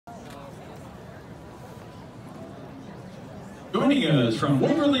Joining us from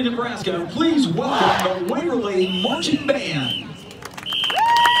Waverly, Nebraska, please welcome the Waverly Marching Band. The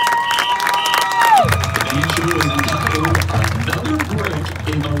band show is entitled Another Brick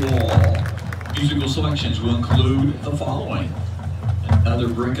in the Wall. Musical selections will include the following: Another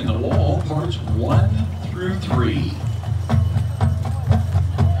Brick in the Wall, parts 1 through 3.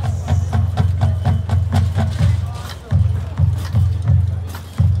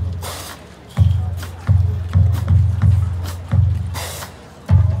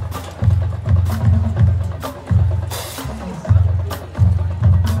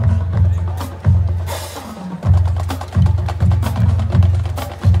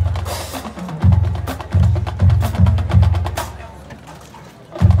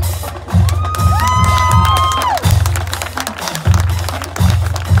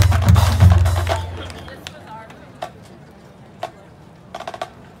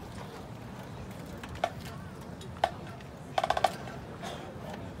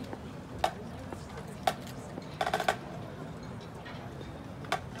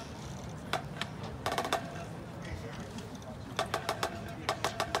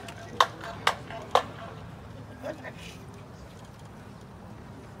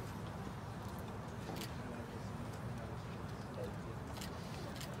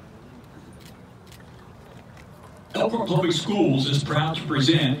 Elkhorn Public Schools is proud to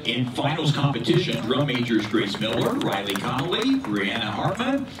present in finals competition drum majors Grace Miller, Riley Connolly, Brianna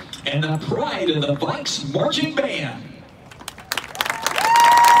Hartman, and the pride of the Vikes Marching Band.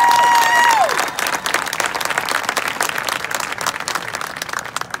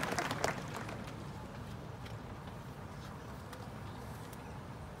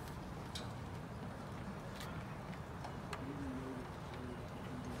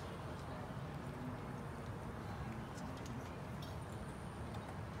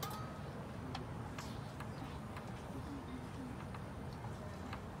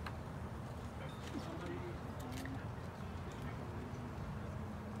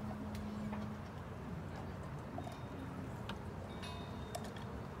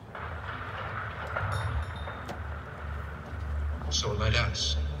 So let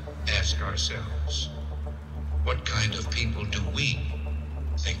us ask ourselves, what kind of people do we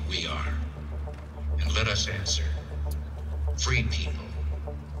think we are? And let us answer, free people,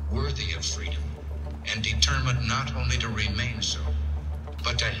 worthy of freedom, and determined not only to remain so,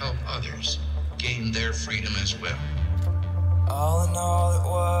 but to help others gain their freedom as well. All in all, it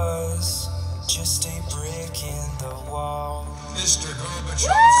was just a brick in the wall. Mr.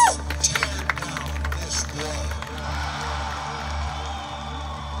 Gorbachev, tear down this wall.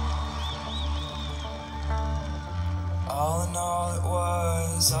 All in all, it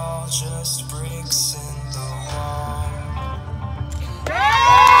was all just bricks in the wall.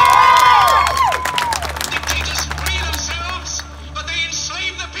 Dictators free themselves, but they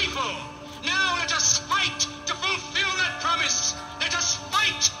enslave the people. Now let us fight to fulfill that promise. Let us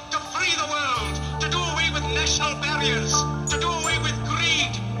fight to free the world, to do away with national barriers, to do away with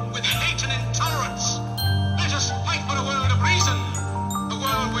greed, with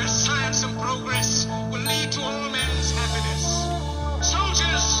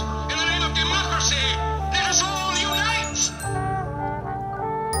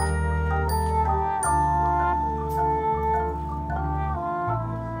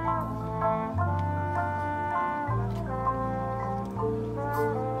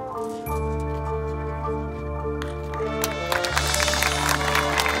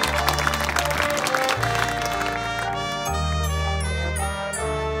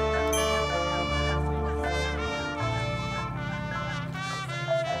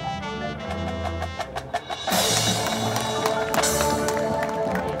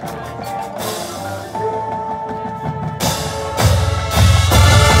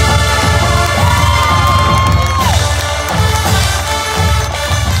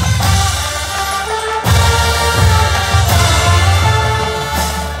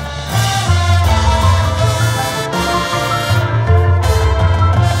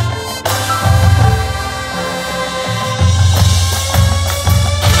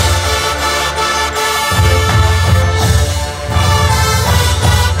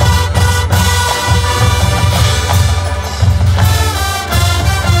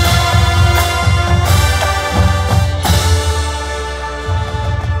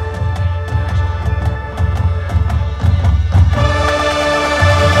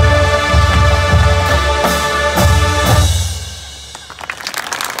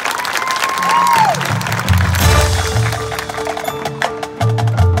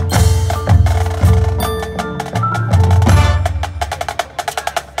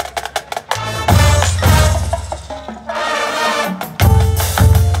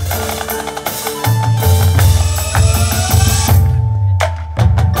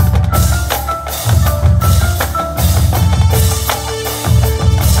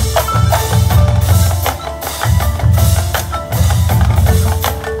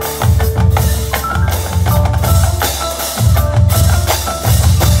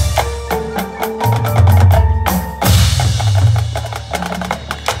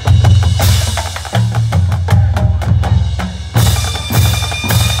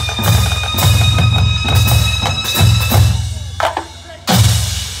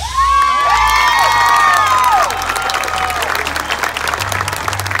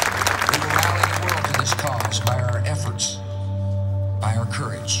ourselves by our efforts, by our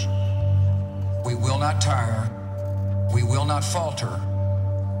courage. We will not tire, we will not falter,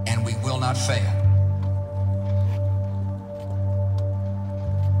 and we will not fail.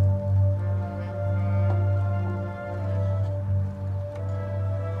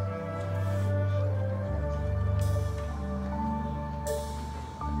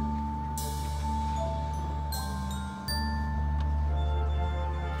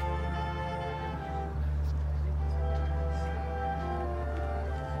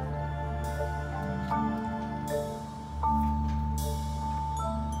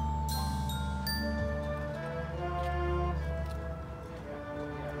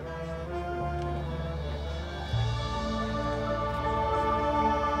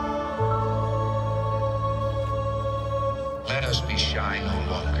 Let us be shy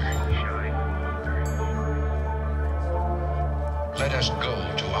no longer. Let us go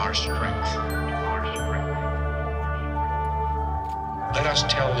to our strength. Let us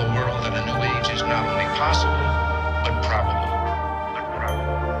tell the world that a new age is not only possible, but probable.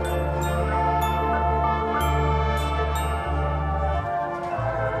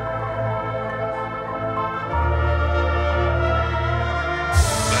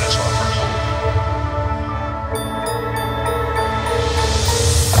 Let us offer hope.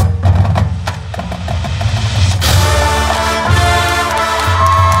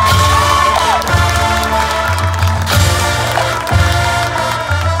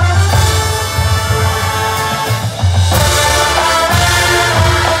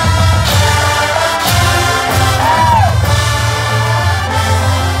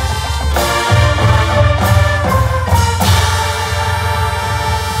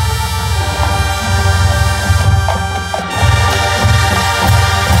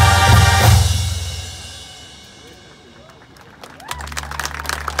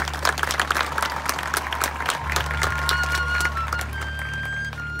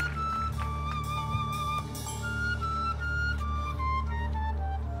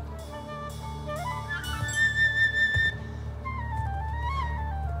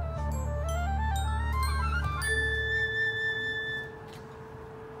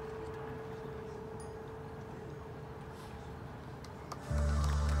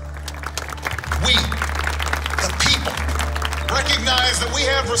 We, the people, recognize that we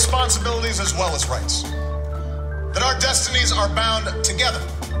have responsibilities as well as rights. That our destinies are bound together.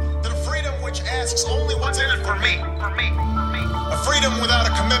 That a freedom which asks only what's in it for me. A freedom without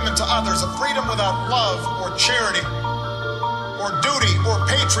a commitment to others. A freedom without love or charity or duty or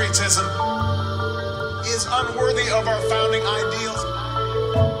patriotism is unworthy of our founding ideals.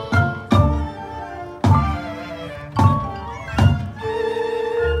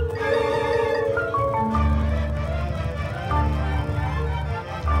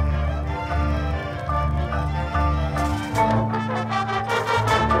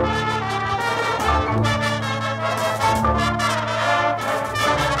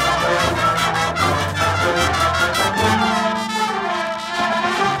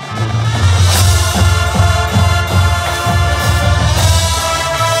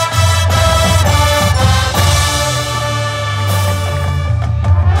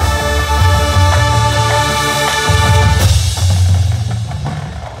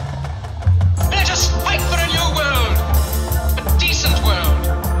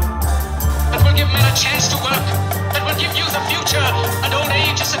 And old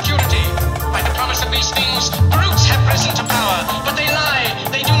age is security. By the promise of these things, brutes have risen to power, but they lie.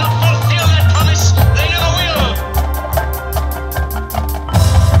 They do not fulfill that promise. They never will.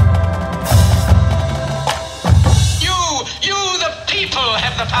 You, the people,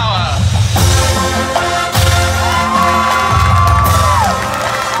 have the power.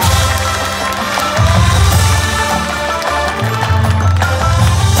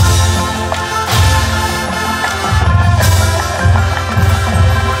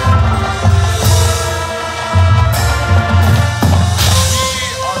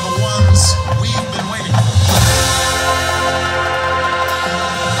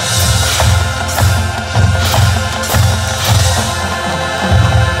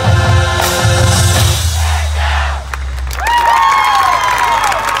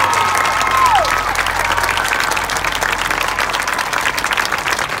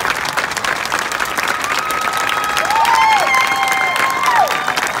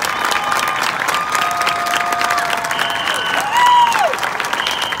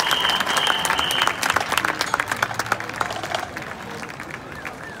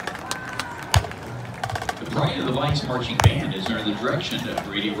 The Vikes Marching Band is under the direction of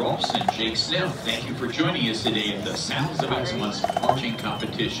Brady Rolfs and Jake Snell. Thank you for joining us today in the Sounds of Excellence Marching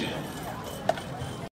Competition.